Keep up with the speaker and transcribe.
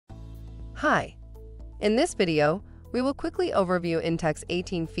Hi! In this video, we will quickly overview INTEX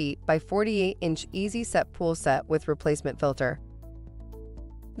 18ft by 48-inch easy set pool set with replacement filter.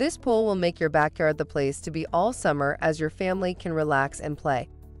 This pool will make your backyard the place to be all summer as your family can relax and play.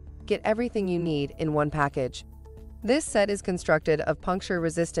 Get everything you need in one package. This set is constructed of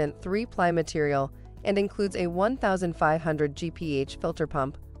puncture-resistant 3-ply material and includes a 1500 GPH filter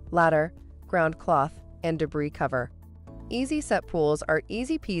pump, ladder, ground cloth, and debris cover. Easy set pools are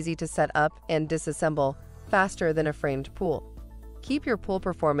easy-peasy to set up and disassemble, faster than a framed pool. Keep your pool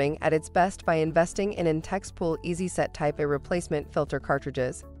performing at its best by investing in INTEX Pool Easy Set Type A replacement filter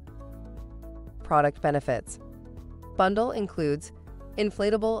cartridges. Product benefits. Bundle includes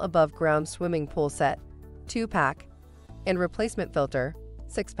inflatable above-ground swimming pool set, 2-pack, and replacement filter,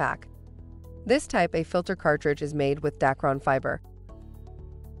 6-pack. This Type A filter cartridge is made with Dacron fiber.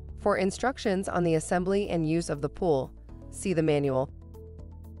 For instructions on the assembly and use of the pool, see the manual.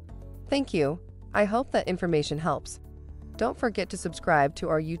 Thank you. I hope that information helps. Don't forget to subscribe to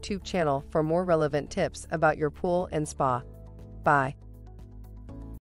our YouTube channel for more relevant tips about your pool and spa. Bye.